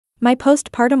My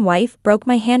postpartum wife broke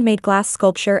my handmade glass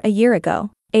sculpture a year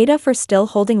ago. AITAH for still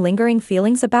holding lingering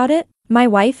feelings about it? My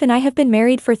wife and I have been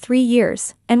married for 3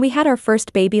 years, and we had our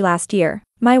first baby last year.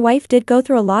 My wife did go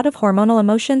through a lot of hormonal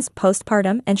emotions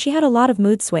postpartum, and she had a lot of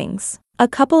mood swings. A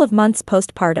couple of months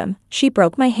postpartum, she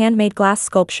broke my handmade glass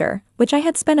sculpture, which I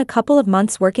had spent a couple of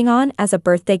months working on as a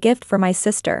birthday gift for my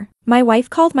sister. My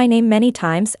wife called my name many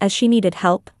times as she needed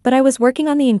help, but I was working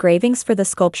on the engravings for the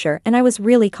sculpture and I was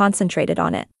really concentrated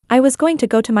on it. I was going to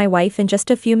go to my wife in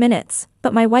just a few minutes,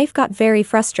 but my wife got very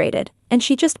frustrated, and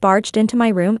she just barged into my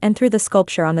room and threw the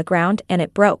sculpture on the ground and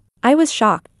it broke. I was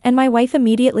shocked, and my wife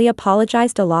immediately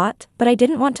apologized a lot, but I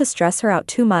didn't want to stress her out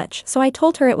too much, so I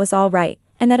told her it was all right,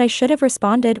 and that I should have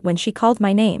responded when she called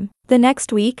my name. The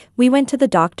next week, we went to the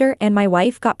doctor and my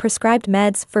wife got prescribed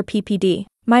meds for PPD.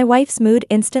 My wife's mood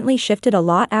instantly shifted a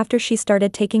lot after she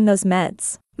started taking those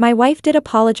meds. My wife did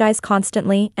apologize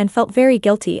constantly and felt very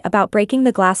guilty about breaking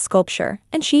the glass sculpture,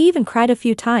 and she even cried a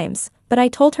few times, but I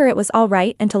told her it was all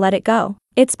right and to let it go.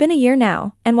 It's been a year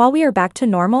now, and while we are back to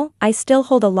normal, I still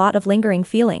hold a lot of lingering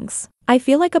feelings. I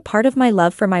feel like a part of my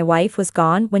love for my wife was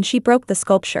gone when she broke the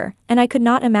sculpture, and I could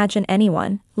not imagine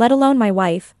anyone, let alone my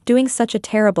wife, doing such a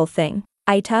terrible thing.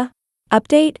 AITAH.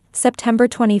 Update, September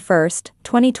 21st,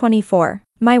 2024.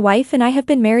 My wife and I have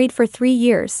been married for 3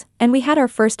 years, and we had our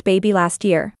first baby last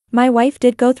year. My wife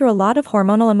did go through a lot of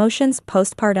hormonal emotions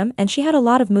postpartum and she had a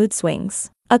lot of mood swings.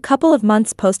 A couple of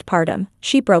months postpartum,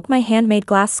 she broke my handmade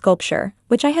glass sculpture,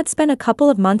 which I had spent a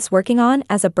couple of months working on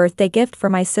as a birthday gift for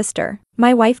my sister.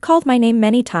 My wife called my name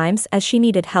many times as she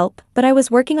needed help, but I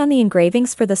was working on the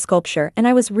engravings for the sculpture and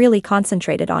I was really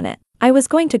concentrated on it. I was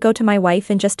going to go to my wife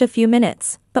in just a few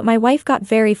minutes, but my wife got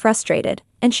very frustrated,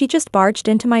 and she just barged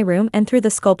into my room and threw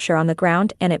the sculpture on the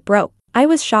ground and it broke. I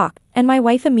was shocked, and my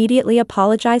wife immediately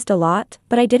apologized a lot,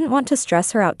 but I didn't want to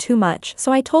stress her out too much,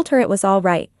 so I told her it was all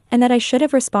right, and that I should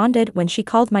have responded when she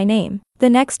called my name. The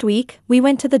next week, we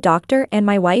went to the doctor and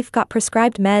my wife got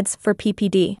prescribed meds for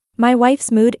PPD. My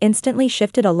wife's mood instantly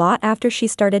shifted a lot after she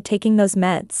started taking those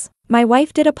meds. My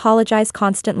wife did apologize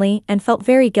constantly and felt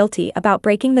very guilty about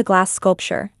breaking the glass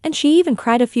sculpture, and she even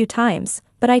cried a few times,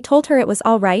 but I told her it was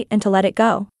all right and to let it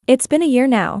go. It's been a year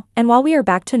now, and while we are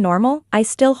back to normal, I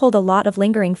still hold a lot of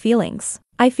lingering feelings.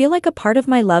 I feel like a part of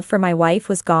my love for my wife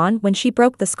was gone when she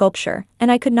broke the sculpture, and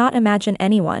I could not imagine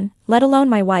anyone, let alone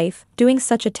my wife, doing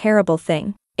such a terrible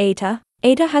thing. AITAH.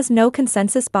 AITAH has no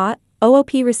consensus bot.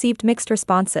 OOP received mixed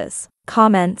responses.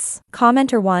 Comments.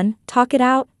 Commenter 1, talk it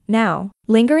out, now.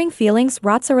 Lingering feelings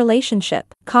rots a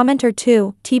relationship. Commenter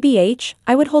 2, TBH,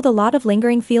 I would hold a lot of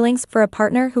lingering feelings for a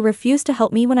partner who refused to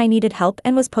help me when I needed help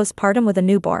and was postpartum with a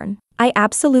newborn. I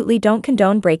absolutely don't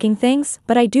condone breaking things,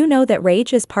 but I do know that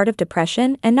rage is part of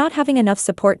depression and not having enough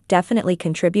support definitely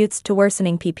contributes to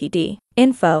worsening PPD.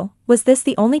 Info, was this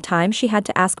the only time she had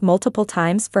to ask multiple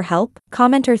times for help?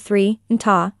 Commenter 3,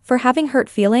 AITAH, for having hurt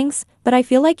feelings, but I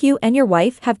feel like you and your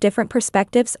wife have different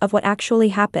perspectives of what actually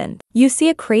happened. You see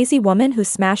a crazy woman who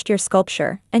smashed your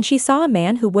sculpture, and she saw a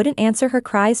man who wouldn't answer her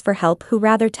cries for help who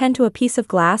rather tend to a piece of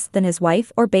glass than his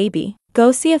wife or baby.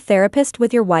 Go see a therapist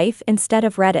with your wife instead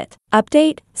of Reddit.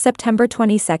 Update, September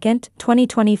 22nd,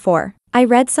 2024. I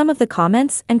read some of the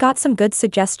comments and got some good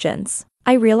suggestions.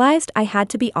 I realized I had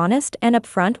to be honest and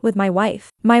upfront with my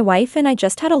wife. My wife and I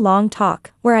just had a long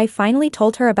talk, where I finally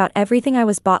told her about everything I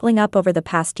was bottling up over the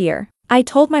past year. I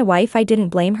told my wife I didn't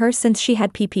blame her since she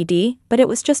had PPD, but it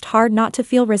was just hard not to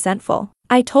feel resentful.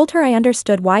 I told her I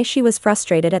understood why she was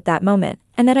frustrated at that moment,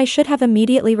 and that I should have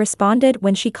immediately responded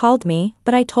when she called me,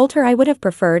 but I told her I would have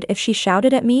preferred if she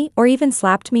shouted at me or even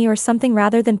slapped me or something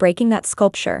rather than breaking that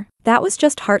sculpture. That was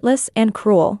just heartless and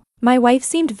cruel. My wife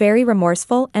seemed very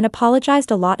remorseful and apologized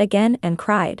a lot again and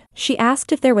cried. She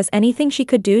asked if there was anything she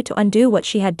could do to undo what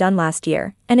she had done last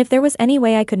year, and if there was any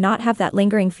way I could not have that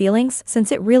lingering feelings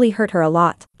since it really hurt her a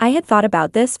lot. I had thought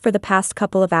about this for the past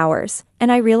couple of hours,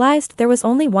 and I realized there was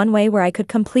only one way where I could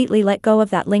completely let go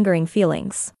of that lingering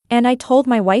feelings. And I told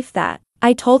my wife that.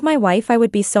 I told my wife I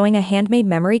would be sewing a handmade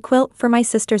memory quilt for my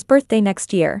sister's birthday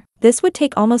next year. This would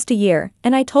take almost a year,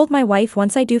 and I told my wife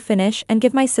once I do finish and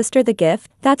give my sister the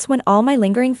gift, that's when all my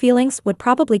lingering feelings would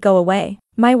probably go away.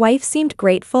 My wife seemed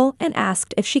grateful and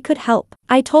asked if she could help.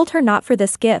 I told her not for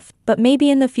this gift, but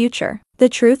maybe in the future. The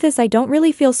truth is I don't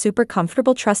really feel super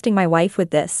comfortable trusting my wife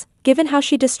with this, given how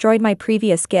she destroyed my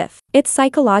previous gift. It's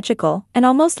psychological, and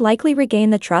I'll most likely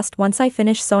regain the trust once I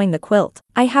finish sewing the quilt.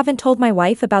 I haven't told my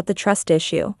wife about the trust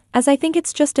issue, as I think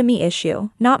it's just a me issue,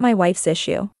 not my wife's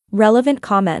issue. Relevant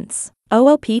comments.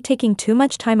 OOP taking too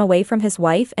much time away from his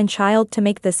wife and child to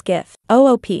make this gift.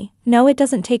 OOP, no, it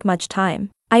doesn't take much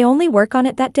time. I only work on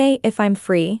it that day if I'm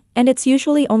free, and it's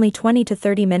usually only 20 to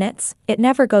 30 minutes, it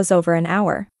never goes over an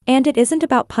hour. And it isn't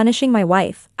about punishing my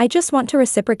wife, I just want to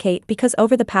reciprocate because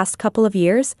over the past couple of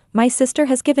years, my sister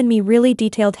has given me really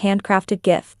detailed handcrafted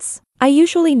gifts. I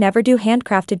usually never do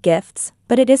handcrafted gifts,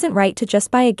 but it isn't right to just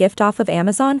buy a gift off of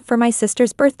Amazon for my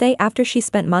sister's birthday after she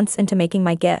spent months into making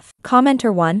my gift.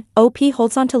 Commenter 1, OP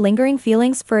holds on to lingering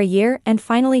feelings for a year and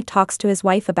finally talks to his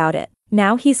wife about it.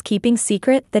 Now he's keeping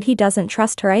secret that he doesn't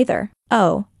trust her either.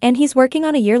 Oh, and he's working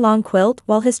on a year-long quilt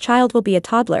while his child will be a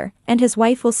toddler, and his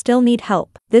wife will still need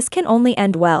help. This can only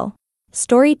end well.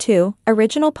 Story 2,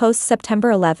 original post September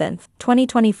 11th,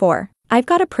 2024. I've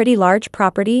got a pretty large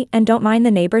property and don't mind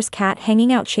the neighbor's cat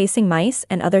hanging out chasing mice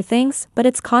and other things, but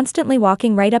it's constantly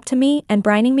walking right up to me and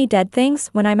brining me dead things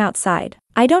when I'm outside.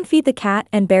 I don't feed the cat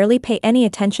and barely pay any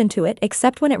attention to it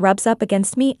except when it rubs up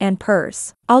against me and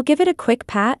purrs. I'll give it a quick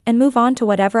pat and move on to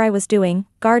whatever I was doing,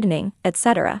 gardening,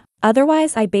 etc.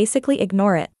 Otherwise I basically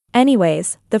ignore it.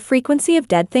 Anyways, the frequency of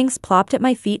dead things plopped at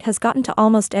my feet has gotten to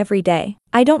almost every day.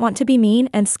 I don't want to be mean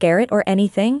and scare it or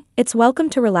anything, it's welcome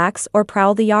to relax or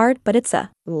prowl the yard, but it's a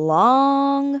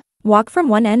long walk from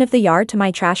one end of the yard to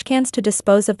my trash cans to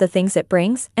dispose of the things it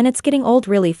brings, and it's getting old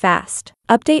really fast.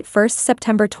 Update 1st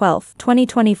September 12,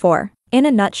 2024. In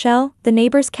a nutshell, the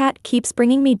neighbor's cat keeps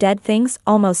bringing me dead things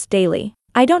almost daily.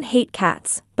 I don't hate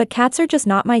cats, but cats are just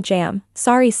not my jam,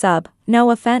 sorry sub,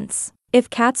 no offense. If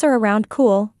cats are around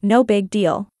cool, no big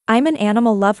deal. I'm an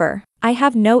animal lover. I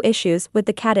have no issues with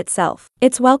the cat itself.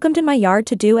 It's welcomed in my yard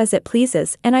to do as it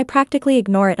pleases and I practically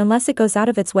ignore it unless it goes out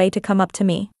of its way to come up to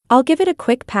me. I'll give it a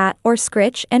quick pat or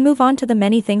scritch and move on to the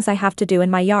many things I have to do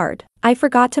in my yard. I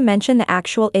forgot to mention the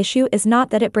actual issue is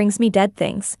not that it brings me dead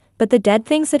things, but the dead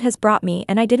things it has brought me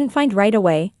and I didn't find right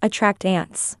away, attract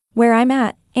ants. Where I'm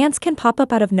at, ants can pop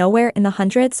up out of nowhere in the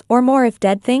hundreds or more if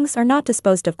dead things are not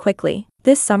disposed of quickly.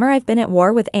 This summer I've been at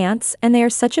war with ants and they are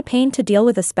such a pain to deal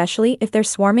with, especially if they're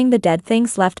swarming the dead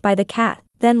things left by the cat,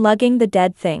 then lugging the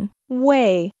dead thing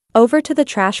way over to the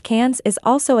trash cans is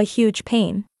also a huge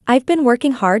pain. I've been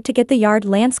working hard to get the yard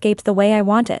landscaped the way I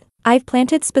want it. I've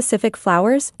planted specific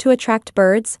flowers to attract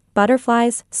birds,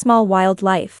 butterflies, small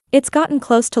wildlife. It's gotten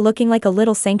close to looking like a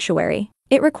little sanctuary.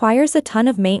 It requires a ton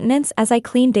of maintenance as I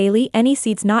clean daily any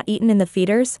seeds not eaten in the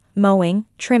feeders, mowing,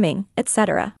 trimming,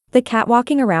 etc. The cat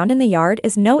walking around in the yard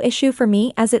is no issue for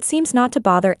me as it seems not to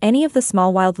bother any of the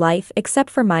small wildlife except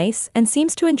for mice and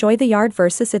seems to enjoy the yard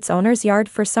versus its owner's yard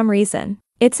for some reason.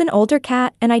 It's an older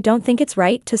cat and I don't think it's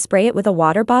right to spray it with a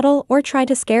water bottle or try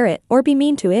to scare it or be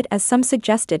mean to it as some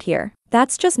suggested here.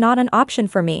 That's just not an option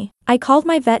for me. I called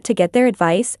my vet to get their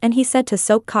advice and he said to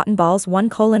soak cotton balls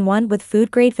 1:1 with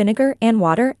food-grade vinegar and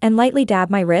water and lightly dab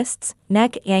my wrists,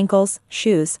 neck, ankles,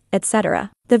 shoes,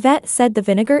 etc. The vet said the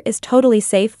vinegar is totally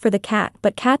safe for the cat,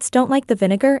 but cats don't like the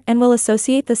vinegar and will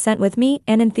associate the scent with me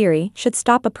and in theory should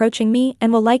stop approaching me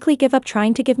and will likely give up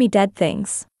trying to give me dead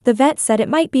things. The vet said it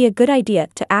might be a good idea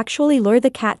to actually lure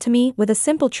the cat to me with a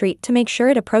simple treat to make sure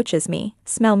it approaches me,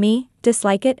 smell me,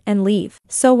 dislike it, and leave.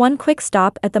 So one quick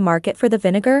stop at the market for the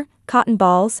vinegar, cotton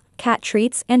balls, cat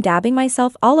treats, and dabbing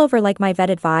myself all over like my vet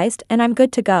advised, and I'm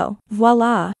good to go.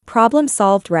 Voila! Problem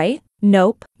solved, right?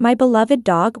 Nope. My beloved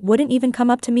dog wouldn't even come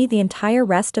up to me the entire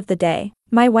rest of the day.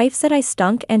 My wife said I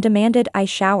stunk and demanded I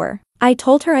shower. I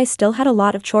told her I still had a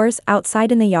lot of chores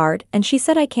outside in the yard and she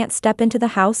said I can't step into the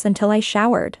house until I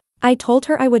showered. I told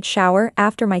her I would shower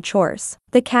after my chores.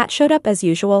 The cat showed up as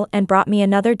usual and brought me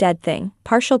another dead thing,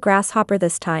 partial grasshopper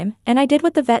this time, and I did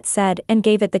what the vet said and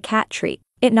gave it the cat treat.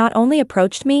 It not only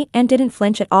approached me and didn't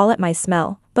flinch at all at my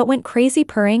smell, but went crazy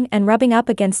purring and rubbing up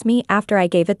against me after I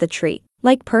gave it the treat.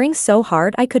 Like purring so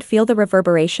hard I could feel the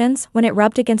reverberations when it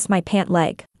rubbed against my pant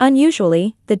leg.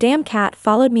 Unusually, the damn cat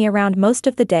followed me around most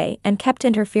of the day and kept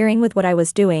interfering with what I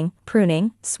was doing,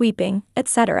 pruning, sweeping,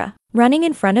 etc. Running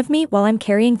in front of me while I'm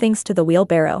carrying things to the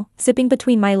wheelbarrow, zipping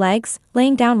between my legs,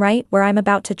 laying down right where I'm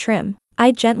about to trim.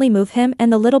 I'd gently move him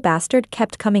and the little bastard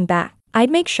kept coming back.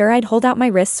 I'd make sure I'd hold out my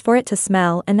wrists for it to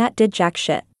smell and that did jack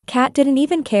shit. Cat didn't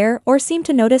even care or seem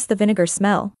to notice the vinegar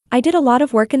smell. I did a lot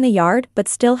of work in the yard but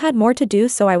still had more to do,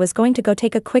 so I was going to go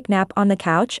take a quick nap on the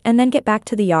couch and then get back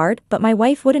to the yard, but my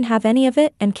wife wouldn't have any of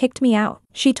it and kicked me out.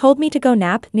 She told me to go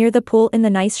nap near the pool in the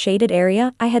nice shaded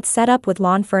area I had set up with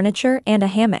lawn furniture and a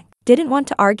hammock. Didn't want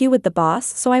to argue with the boss,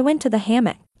 so I went to the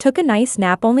hammock. Took a nice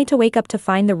nap only to wake up to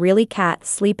find the really cat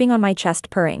sleeping on my chest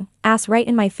purring, ass right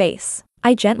in my face.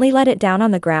 I gently let it down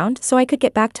on the ground so I could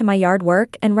get back to my yard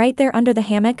work, and right there under the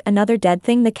hammock another dead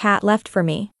thing the cat left for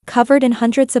me, covered in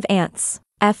hundreds of ants.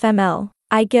 FML.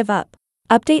 I give up.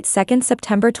 Update 2nd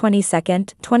September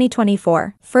 22nd,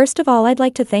 2024. First of all, I'd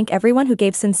like to thank everyone who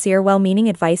gave sincere well-meaning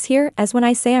advice here, as when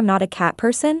I say I'm not a cat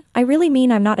person, I really mean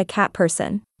I'm not a cat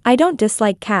person. I don't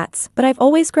dislike cats, but I've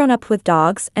always grown up with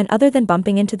dogs, and other than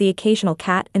bumping into the occasional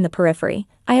cat in the periphery,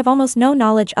 I have almost no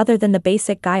knowledge other than the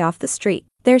basic guy off the street.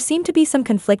 There seemed to be some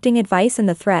conflicting advice in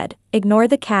the thread. Ignore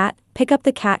the cat, pick up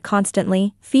the cat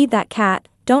constantly, feed that cat,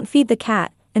 don't feed the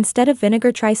cat, instead of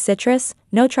vinegar try citrus,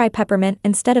 no try peppermint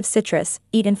instead of citrus,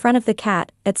 eat in front of the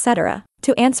cat, etc.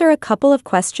 To answer a couple of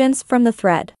questions from the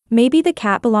thread. Maybe the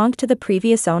cat belonged to the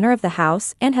previous owner of the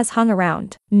house and has hung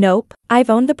around. Nope. I've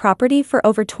owned the property for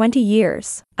over 20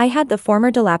 years. I had the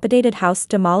former dilapidated house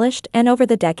demolished and over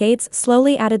the decades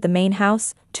slowly added the main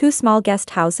house, 2 small guest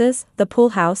houses, the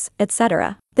pool house,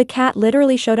 etc. The cat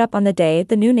literally showed up on the day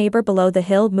the new neighbor below the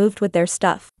hill moved with their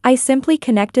stuff. I simply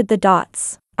connected the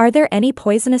dots. Are there any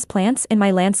poisonous plants in my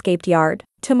landscaped yard?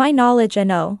 To my knowledge,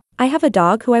 no. I have a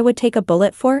dog who I would take a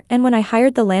bullet for, and when I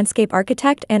hired the landscape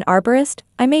architect and arborist,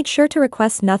 I made sure to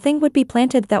request nothing would be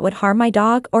planted that would harm my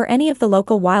dog or any of the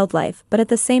local wildlife, but at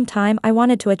the same time I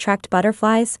wanted to attract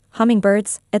butterflies,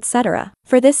 hummingbirds, etc.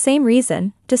 For this same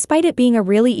reason, despite it being a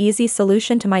really easy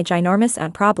solution to my ginormous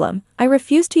ant problem, I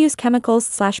refused to use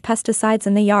chemicals/pesticides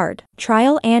in the yard.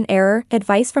 Trial and error,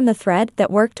 advice from the thread that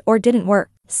worked or didn't work.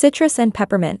 Citrus and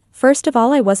peppermint. First of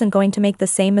all, I wasn't going to make the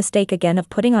same mistake again of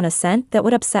putting on a scent that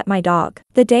would upset my dog.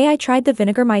 The day I tried the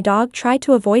vinegar, my dog tried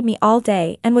to avoid me all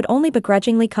day and would only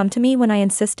begrudgingly come to me when I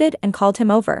insisted and called him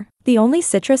over. The only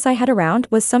citrus I had around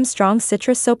was some strong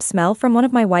citrus soap smell from one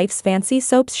of my wife's fancy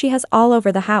soaps she has all over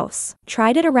the house.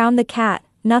 Tried it around the cat,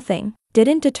 nothing.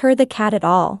 Didn't deter the cat at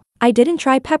all. I didn't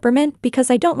try peppermint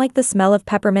because I don't like the smell of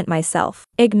peppermint myself.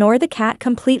 Ignore the cat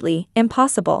completely,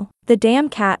 impossible. The damn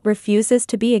cat refuses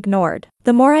to be ignored.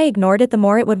 The more I ignored it, the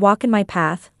more it would walk in my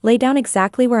path, lay down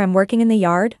exactly where I'm working in the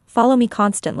yard, follow me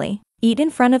constantly. Eat in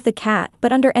front of the cat,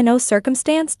 but under no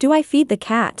circumstance do I feed the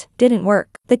cat. Didn't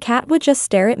work. The cat would just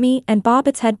stare at me and bob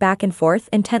its head back and forth,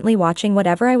 intently watching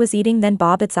whatever I was eating, then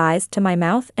bob its eyes to my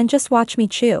mouth and just watch me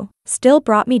chew. Still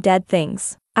brought me dead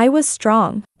things. I was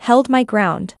strong, held my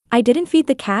ground. I didn't feed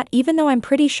the cat even though I'm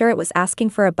pretty sure it was asking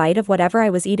for a bite of whatever I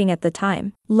was eating at the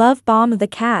time. Love bomb the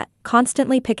cat,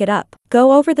 constantly pick it up.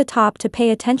 Go over the top to pay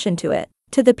attention to it.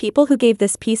 To the people who gave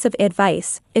this piece of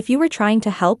advice, if you were trying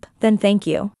to help, then thank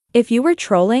you. If you were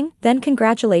trolling, then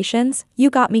congratulations, you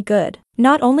got me good.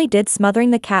 Not only did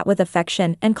smothering the cat with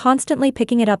affection and constantly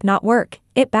picking it up not work,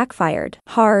 it backfired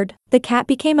hard. The cat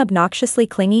became obnoxiously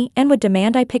clingy and would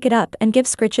demand I pick it up and give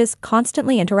scritches,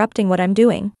 constantly interrupting what I'm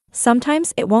doing.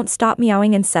 Sometimes it won't stop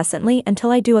meowing incessantly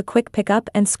until I do a quick pickup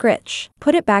and scritch.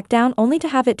 Put it back down only to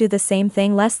have it do the same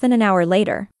thing less than an hour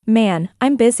later. Man,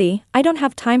 I'm busy, I don't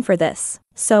have time for this.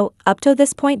 So, up to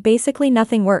this point basically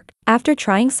nothing worked. After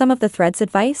trying some of the thread's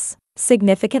advice,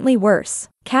 significantly worse.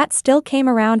 Cat still came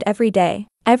around every day.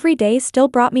 Every day still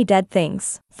brought me dead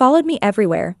things. Followed me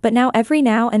everywhere, but now every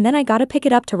now and then I gotta pick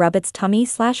it up to rub its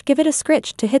tummy/give it a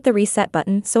scritch to hit the reset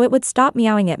button so it would stop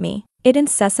meowing at me. It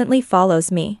incessantly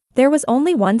follows me. There was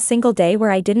only one single day where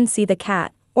I didn't see the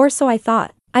cat, or so I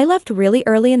thought. I left really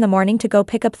early in the morning to go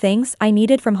pick up things I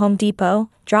needed from Home Depot,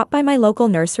 dropped by my local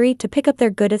nursery to pick up their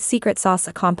good secret sauce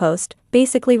compost,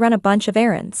 basically run a bunch of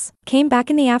errands. Came back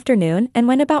in the afternoon and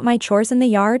went about my chores in the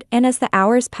yard, and as the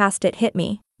hours passed it hit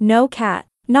me. No cat.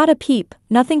 Not a peep,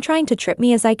 nothing trying to trip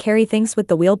me as I carry things with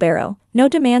the wheelbarrow, no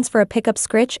demands for a pickup,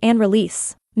 scritch and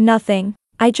release. Nothing.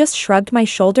 I just shrugged my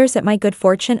shoulders at my good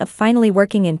fortune of finally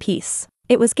working in peace.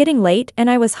 It was getting late and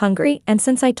I was hungry, and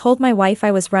since I told my wife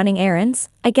I was running errands,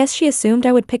 I guess she assumed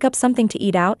I would pick up something to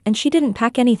eat out, and she didn't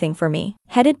pack anything for me.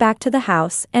 Headed back to the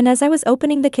house, and as I was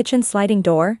opening the kitchen sliding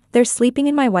door, there sleeping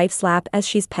in my wife's lap as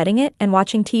she's petting it and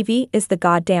watching TV is the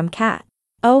goddamn cat.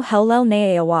 Oh hellel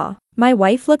neawa. My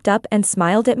wife looked up and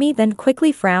smiled at me, then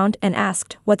quickly frowned and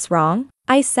asked, "What's wrong?"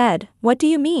 I said, "What do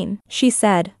you mean?" She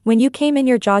said, "When you came in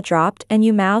your jaw dropped and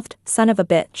you mouthed, 'Son of a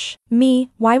bitch.'" Me,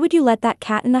 why would you let that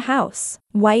cat in the house?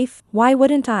 Wife, why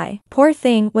wouldn't I? Poor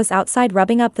thing was outside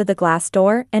rubbing up the glass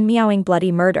door and meowing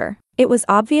bloody murder. It was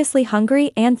obviously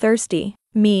hungry and thirsty.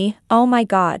 Me, oh my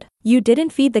god. You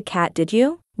didn't feed the cat, did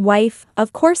you? Wife,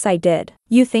 of course I did.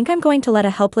 You think I'm going to let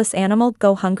a helpless animal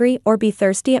go hungry or be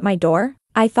thirsty at my door?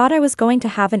 I thought I was going to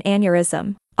have an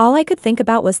aneurysm. All I could think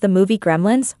about was the movie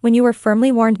Gremlins, when you were firmly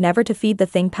warned never to feed the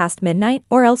thing past midnight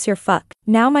or else you're fucked.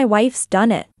 Now my wife's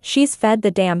done it. She's fed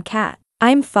the damn cat.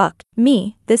 I'm fucked.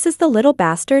 Me, this is the little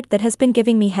bastard that has been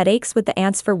giving me headaches with the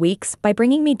ants for weeks by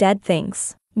bringing me dead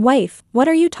things. Wife, what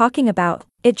are you talking about?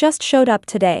 It just showed up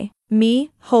today.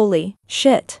 Me, holy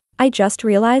shit. I just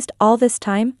realized all this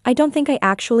time, I don't think I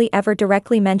actually ever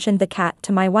directly mentioned the cat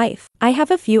to my wife. I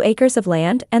have a few acres of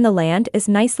land and the land is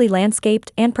nicely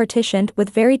landscaped and partitioned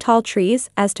with very tall trees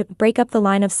as to break up the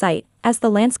line of sight, as the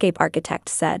landscape architect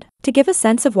said. To give a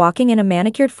sense of walking in a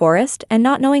manicured forest and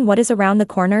not knowing what is around the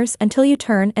corners until you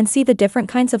turn and see the different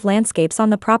kinds of landscapes on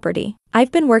the property.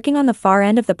 I've been working on the far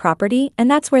end of the property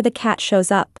and that's where the cat shows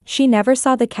up. She never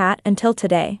saw the cat until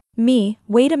today. Me,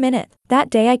 wait a minute. That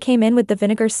day I came in with the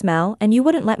vinegar smell and you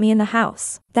wouldn't let me in the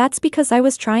house. That's because I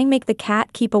was trying to make the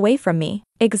cat keep away from me.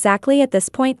 Exactly at this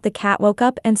point the cat woke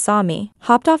up and saw me,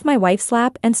 hopped off my wife's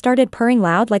lap and started purring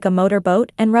loud like a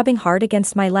motorboat and rubbing hard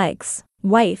against my legs.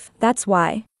 Wife, that's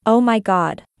why. Oh my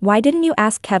god. Why didn't you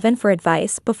ask Kevin for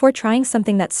advice before trying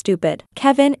something that stupid?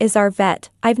 Kevin is our vet.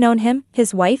 I've known him,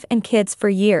 his wife and kids for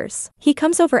years. He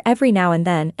comes over every now and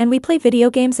then and we play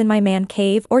video games in my man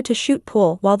cave or to shoot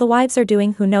pool while the wives are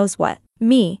doing who knows what.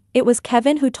 Me, it was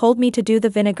Kevin who told me to do the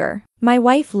vinegar. My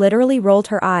wife literally rolled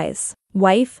her eyes.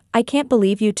 Wife, I can't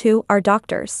believe you two are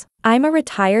doctors. I'm a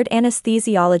retired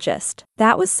anesthesiologist.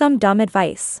 That was some dumb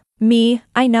advice. Me,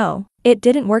 I know. It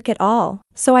didn't work at all.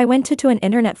 So I went to an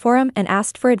internet forum and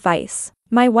asked for advice.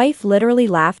 My wife literally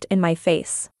laughed in my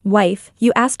face. Wife,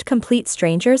 you asked complete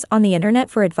strangers on the internet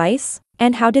for advice?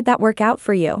 And how did that work out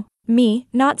for you? Me,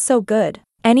 not so good.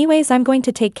 Anyways, I'm going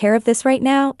to take care of this right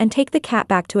now and take the cat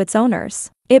back to its owners.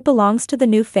 It belongs to the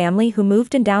new family who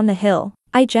moved in down the hill.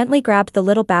 I gently grabbed the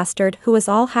little bastard who was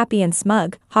all happy and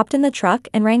smug, hopped in the truck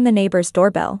and rang the neighbor's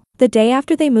doorbell. The day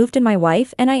after they moved in, my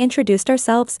wife and I introduced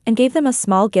ourselves and gave them a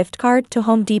small gift card to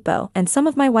Home Depot and some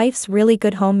of my wife's really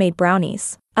good homemade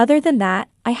brownies. Other than that,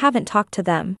 I haven't talked to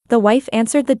them. The wife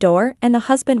answered the door and the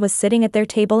husband was sitting at their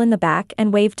table in the back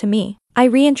and waved to me. I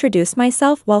reintroduced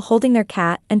myself while holding their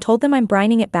cat and told them I'm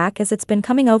brining it back as it's been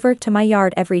coming over to my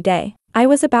yard every day. I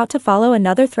was about to follow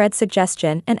another thread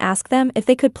suggestion and ask them if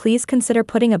they could please consider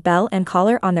putting a bell and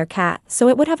collar on their cat so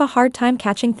it would have a hard time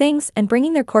catching things and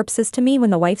bringing their corpses to me when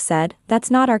the wife said, "That's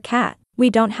not our cat. We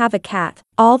don't have a cat."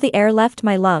 All the air left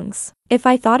my lungs. If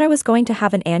I thought I was going to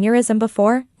have an aneurysm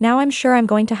before, now I'm sure I'm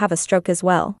going to have a stroke as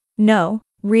well. No,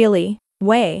 really.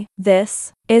 Way,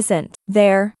 this isn't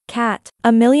their cat.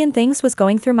 A million things was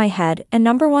going through my head and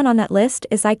number one on that list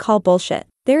is I call bullshit.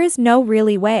 There is no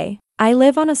really way. I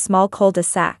live on a small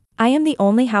cul-de-sac. I am the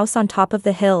only house on top of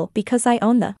the hill because I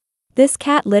own the. This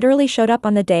cat literally showed up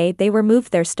on the day they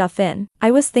removed their stuff in.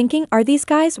 I was thinking, are these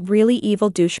guys really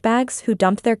evil douchebags who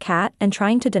dumped their cat and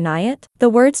trying to deny it? The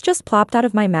words just plopped out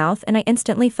of my mouth and I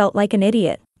instantly felt like an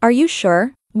idiot. Are you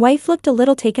sure? Wife looked a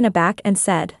little taken aback and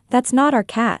said, "That's not our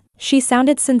cat." She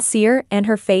sounded sincere and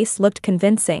her face looked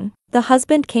convincing. The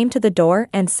husband came to the door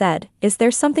and said, "Is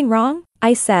there something wrong?"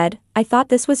 I said, "I thought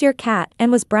this was your cat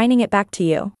and was brining it back to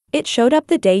you. It showed up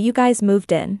the day you guys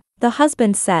moved in." The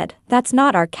husband said, "That's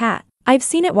not our cat. I've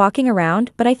seen it walking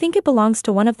around but I think it belongs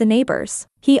to one of the neighbors."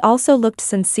 He also looked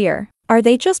sincere. Are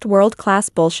they just world-class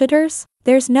bullshitters?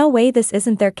 There's no way this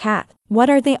isn't their cat. What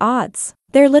are the odds?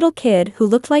 Their little kid who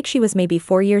looked like she was maybe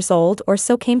 4 years old or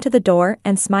so came to the door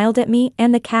and smiled at me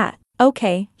and the cat.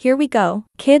 Okay, here we go.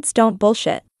 Kids don't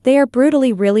bullshit. They are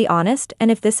brutally really honest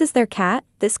and if this is their cat,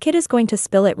 this kid is going to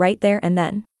spill it right there and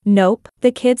then. Nope.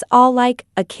 The kids all like,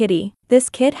 a kitty. This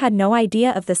kid had no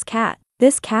idea of this cat.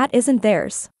 This cat isn't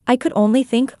theirs. I could only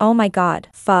think, oh my god.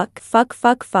 Fuck.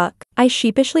 I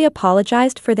sheepishly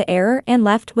apologized for the error and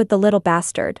left with the little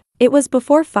bastard. It was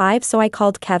before 5 so I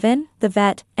called Kevin, the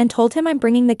vet, and told him I'm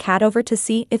bringing the cat over to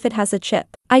see if it has a chip.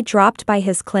 I dropped by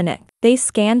his clinic. They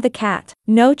scanned the cat.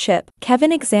 No chip.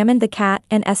 Kevin examined the cat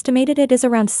and estimated it is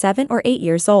around 7 or 8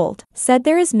 years old. Said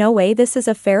there is no way this is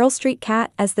a feral street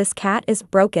cat as this cat is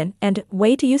broken and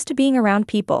way too used to being around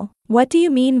people. What do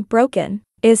you mean broken?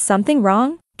 Is something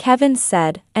wrong? Kevin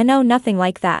said, no, nothing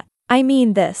like that. I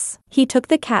mean this. He took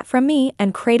the cat from me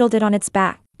and cradled it on its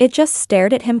back. It just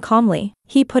stared at him calmly.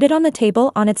 He put it on the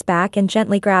table on its back and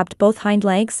gently grabbed both hind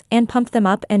legs and pumped them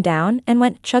up and down and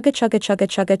went chugga chugga chugga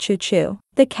chugga choo choo.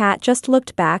 The cat just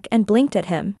looked back and blinked at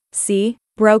him. See?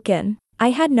 Broken.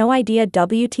 I had no idea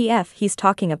WTF he's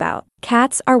talking about.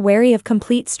 Cats are wary of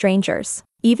complete strangers.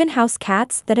 Even house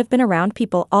cats that have been around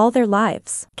people all their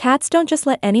lives. Cats don't just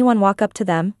let anyone walk up to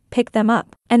them, pick them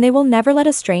up. And they will never let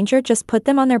a stranger just put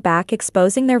them on their back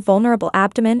exposing their vulnerable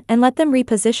abdomen and let them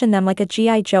reposition them like a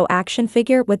G.I. Joe action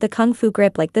figure with the kung fu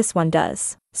grip like this one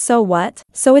does. So what?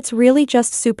 So it's really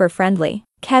just super friendly.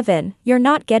 Kevin, you're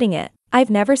not getting it.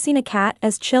 I've never seen a cat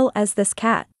as chill as this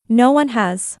cat. No one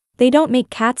has. They don't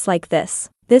make cats like this.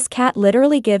 This cat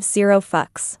literally gives zero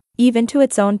fucks. Even to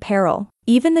its own peril.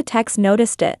 Even the techs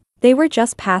noticed it. They were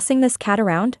just passing this cat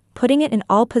around, putting it in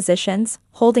all positions,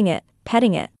 holding it,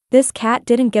 petting it. This cat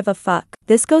didn't give a fuck.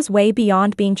 This goes way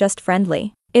beyond being just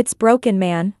friendly. It's broken,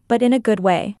 man, but in a good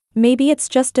way. Maybe it's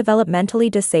just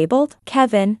developmentally disabled?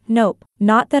 Kevin, nope,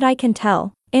 not that I can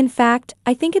tell. In fact,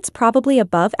 I think it's probably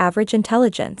above average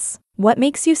intelligence. What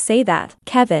makes you say that?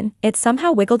 Kevin, it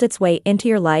somehow wiggled its way into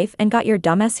your life and got your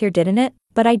dumbass here, didn't it?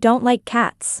 But I don't like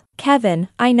cats. Kevin,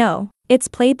 I know. It's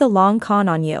played the long con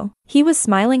on you. He was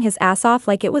smiling his ass off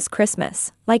like it was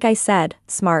Christmas. Like I said,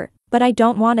 smart. But I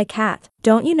don't want a cat.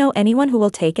 Don't you know anyone who will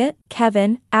take it?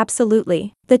 Kevin,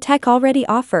 absolutely. The tech already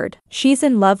offered. She's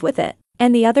in love with it.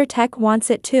 And the other tech wants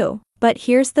it too. But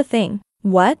here's the thing.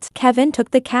 What? Kevin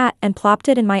took the cat and plopped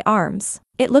it in my arms.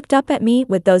 It looked up at me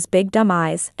with those big dumb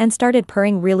eyes and started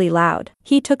purring really loud.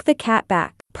 He took the cat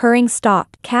back. Purring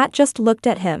stopped. Cat just looked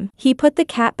at him. He put the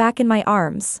cat back in my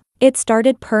arms. It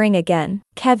started purring again.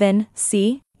 Kevin,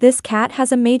 see? This cat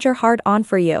has a major hard-on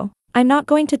for you. I'm not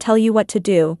going to tell you what to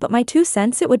do, but my 2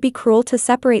 cents, it would be cruel to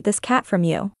separate this cat from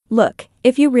you. Look,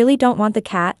 if you really don't want the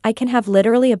cat, I can have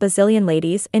literally a bazillion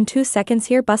ladies in 2 seconds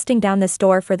here busting down this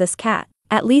door for this cat.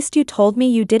 At least you told me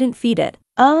you didn't feed it.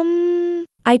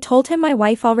 I told him my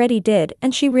wife already did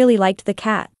and she really liked the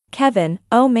cat. Kevin,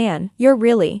 oh man, you're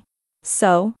really.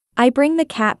 So, I bring the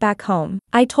cat back home.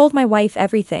 I told my wife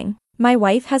everything. My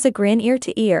wife has a grin ear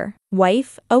to ear.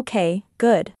 Wife, okay,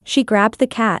 good. She grabbed the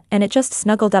cat and it just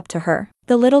snuggled up to her.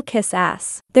 The little kiss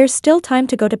ass. There's still time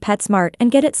to go to PetSmart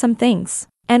and get it some things.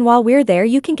 And while we're there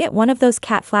you can get one of those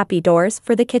cat flappy doors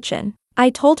for the kitchen.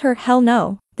 I told her hell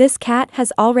no. This cat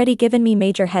has already given me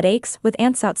major headaches with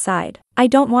ants outside. I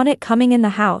don't want it coming in the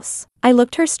house. I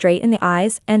looked her straight in the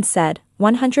eyes and said,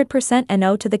 100%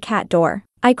 no to the cat door.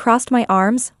 I crossed my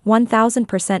arms,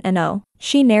 1000% no.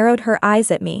 She narrowed her eyes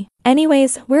at me.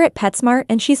 Anyways, we're at PetSmart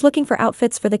and she's looking for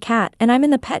outfits for the cat and I'm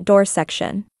in the pet door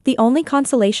section. The only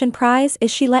consolation prize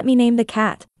is she let me name the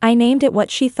cat. I named it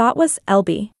what she thought was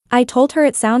Elby. I told her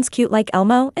it sounds cute like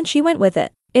Elmo and she went with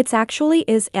it. It's actually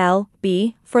is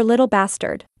L.B. for little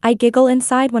bastard. I giggle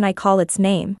inside when I call its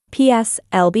name. P.S.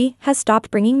 Elby has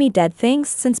stopped bringing me dead things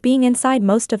since being inside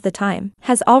most of the time.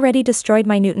 Has already destroyed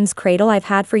my Newton's cradle I've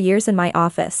had for years in my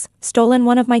office. Stolen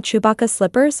one of my Chewbacca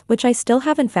slippers which I still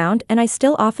haven't found and I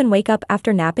still often wake up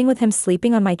after napping with him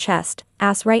sleeping on my chest,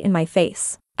 ass right in my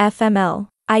face. FML.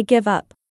 I give up.